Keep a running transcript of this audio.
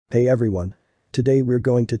Hey everyone. Today we're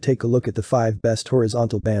going to take a look at the 5 best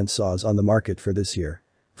horizontal band saws on the market for this year.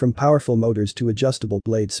 From powerful motors to adjustable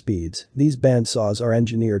blade speeds, these band saws are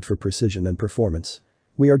engineered for precision and performance.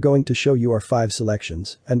 We are going to show you our 5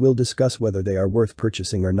 selections, and we'll discuss whether they are worth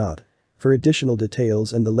purchasing or not. For additional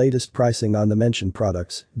details and the latest pricing on the mentioned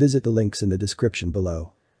products, visit the links in the description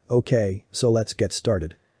below. Okay, so let's get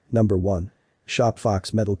started. Number 1.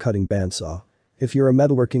 ShopFox Metal Cutting Bandsaw. If you're a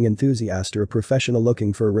metalworking enthusiast or a professional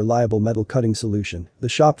looking for a reliable metal cutting solution, the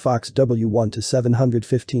ShopFox W1 to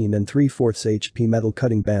 715 and 3/4 HP metal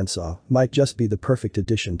cutting bandsaw might just be the perfect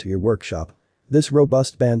addition to your workshop. This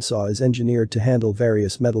robust bandsaw is engineered to handle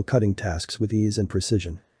various metal cutting tasks with ease and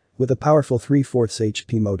precision. With a powerful 3/4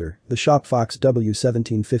 HP motor, the ShopFox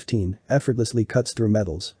W1715 effortlessly cuts through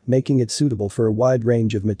metals, making it suitable for a wide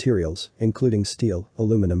range of materials, including steel,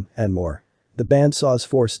 aluminum, and more. The bandsaw's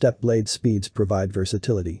 4-step blade speeds provide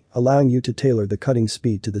versatility, allowing you to tailor the cutting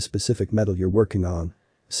speed to the specific metal you're working on.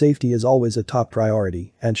 Safety is always a top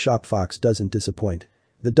priority, and ShopFox doesn't disappoint.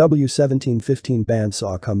 The W1715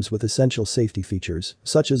 bandsaw comes with essential safety features,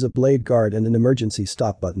 such as a blade guard and an emergency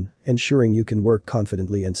stop button, ensuring you can work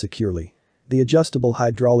confidently and securely. The adjustable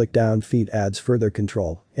hydraulic down feed adds further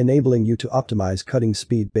control, enabling you to optimize cutting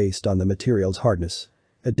speed based on the material's hardness.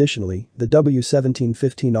 Additionally, the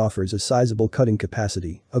W1715 offers a sizable cutting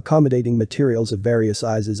capacity, accommodating materials of various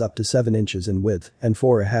sizes up to 7 inches in width and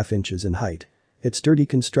 4.5 inches in height. Its sturdy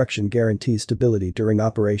construction guarantees stability during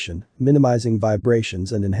operation, minimizing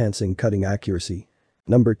vibrations and enhancing cutting accuracy.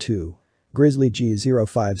 Number 2. Grizzly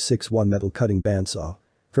G0561 Metal Cutting Bandsaw.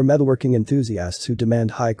 For metalworking enthusiasts who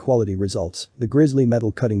demand high-quality results, the Grizzly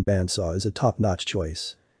Metal Cutting Bandsaw is a top-notch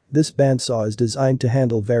choice. This bandsaw is designed to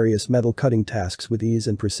handle various metal cutting tasks with ease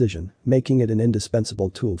and precision, making it an indispensable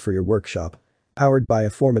tool for your workshop. Powered by a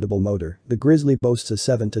formidable motor, the Grizzly boasts a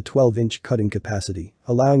 7 to 12-inch cutting capacity,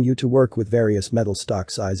 allowing you to work with various metal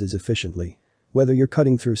stock sizes efficiently. Whether you're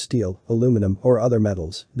cutting through steel, aluminum, or other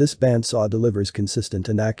metals, this bandsaw delivers consistent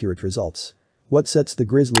and accurate results. What sets the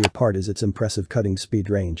Grizzly apart is its impressive cutting speed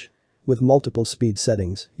range. With multiple speed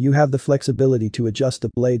settings, you have the flexibility to adjust the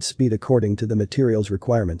blade speed according to the material's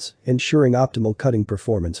requirements, ensuring optimal cutting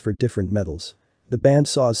performance for different metals. The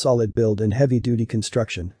bandsaw's solid build and heavy-duty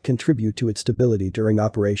construction contribute to its stability during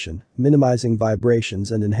operation, minimizing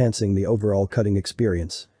vibrations and enhancing the overall cutting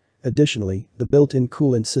experience. Additionally, the built-in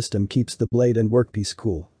coolant system keeps the blade and workpiece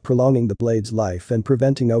cool, prolonging the blade's life and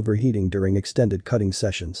preventing overheating during extended cutting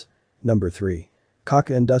sessions. Number 3.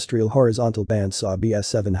 Kaka Industrial Horizontal Bandsaw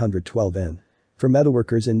BS712N. For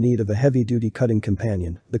metalworkers in need of a heavy-duty cutting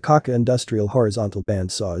companion, the Kaka Industrial Horizontal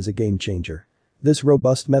Bandsaw is a game-changer. This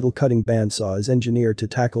robust metal cutting bandsaw is engineered to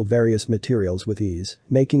tackle various materials with ease,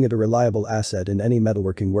 making it a reliable asset in any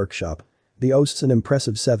metalworking workshop. It boasts an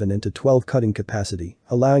impressive 7 into 12 cutting capacity,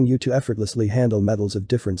 allowing you to effortlessly handle metals of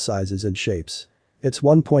different sizes and shapes. Its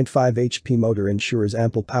 1.5 HP motor ensures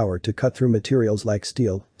ample power to cut through materials like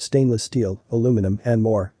steel, stainless steel, aluminum, and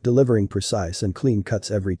more, delivering precise and clean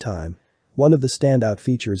cuts every time. One of the standout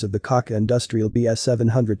features of the Kaka Industrial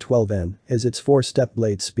BS712N is its 4-step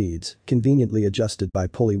blade speeds, conveniently adjusted by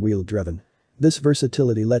pulley wheel driven. This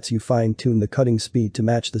versatility lets you fine-tune the cutting speed to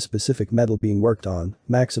match the specific metal being worked on,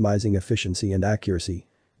 maximizing efficiency and accuracy.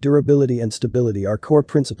 Durability and stability are core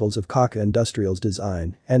principles of Kaka Industrial's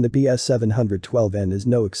design, and the BS712N is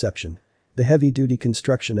no exception. The heavy-duty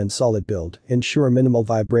construction and solid build ensure minimal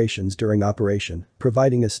vibrations during operation,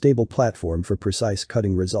 providing a stable platform for precise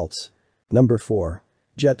cutting results. Number 4.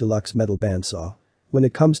 Jet Deluxe Metal Bandsaw. When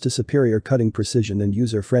it comes to superior cutting precision and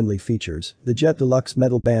user-friendly features, the Jet Deluxe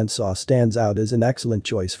Metal Bandsaw stands out as an excellent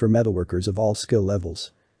choice for metalworkers of all skill levels.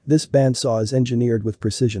 This bandsaw is engineered with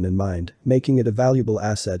precision in mind, making it a valuable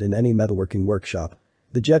asset in any metalworking workshop.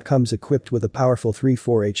 The Jet comes equipped with a powerful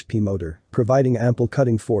 3/4 HP motor, providing ample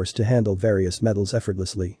cutting force to handle various metals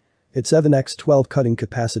effortlessly. Its 7x12 cutting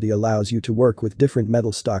capacity allows you to work with different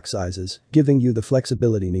metal stock sizes, giving you the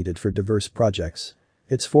flexibility needed for diverse projects.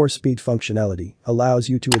 Its 4-speed functionality allows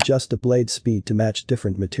you to adjust the blade speed to match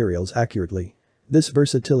different materials accurately. This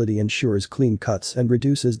versatility ensures clean cuts and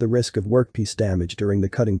reduces the risk of workpiece damage during the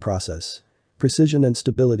cutting process. Precision and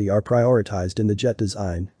stability are prioritized in the Jet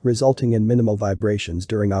design, resulting in minimal vibrations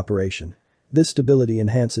during operation. This stability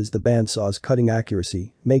enhances the bandsaw's cutting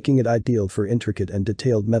accuracy, making it ideal for intricate and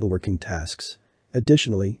detailed metalworking tasks.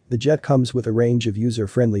 Additionally, the Jet comes with a range of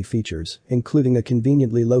user-friendly features, including a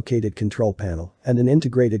conveniently located control panel and an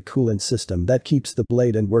integrated coolant system that keeps the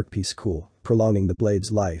blade and workpiece cool, prolonging the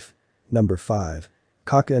blade's life. Number 5.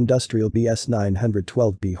 Kaka Industrial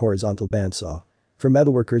BS912B Horizontal Bandsaw. For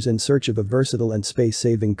metalworkers in search of a versatile and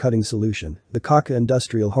space-saving cutting solution, the Kaka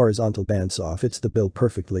Industrial Horizontal Bandsaw fits the bill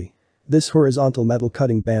perfectly. This horizontal metal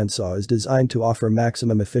cutting bandsaw is designed to offer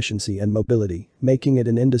maximum efficiency and mobility, making it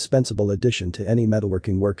an indispensable addition to any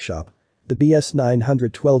metalworking workshop. The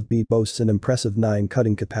BS912B boasts an impressive 9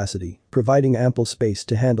 cutting capacity, providing ample space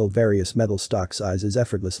to handle various metal stock sizes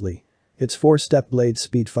effortlessly. Its 4-step blade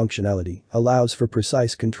speed functionality allows for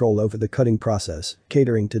precise control over the cutting process,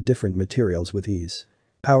 catering to different materials with ease.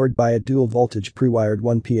 Powered by a dual-voltage pre-wired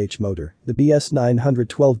 1pH motor, the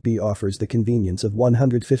BS912B offers the convenience of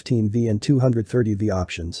 115V and 230V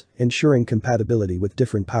options, ensuring compatibility with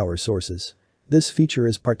different power sources. This feature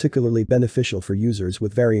is particularly beneficial for users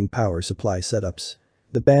with varying power supply setups.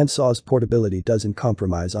 The bandsaw's portability doesn't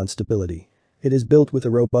compromise on stability. It is built with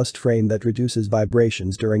a robust frame that reduces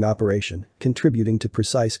vibrations during operation, contributing to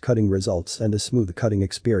precise cutting results and a smooth cutting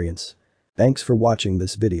experience. Thanks for watching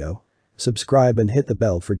this video. Subscribe and hit the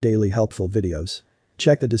bell for daily helpful videos.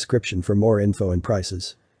 Check the description for more info and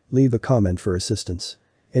prices. Leave a comment for assistance.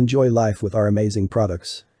 Enjoy life with our amazing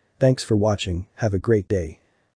products. Thanks for watching, have a great day.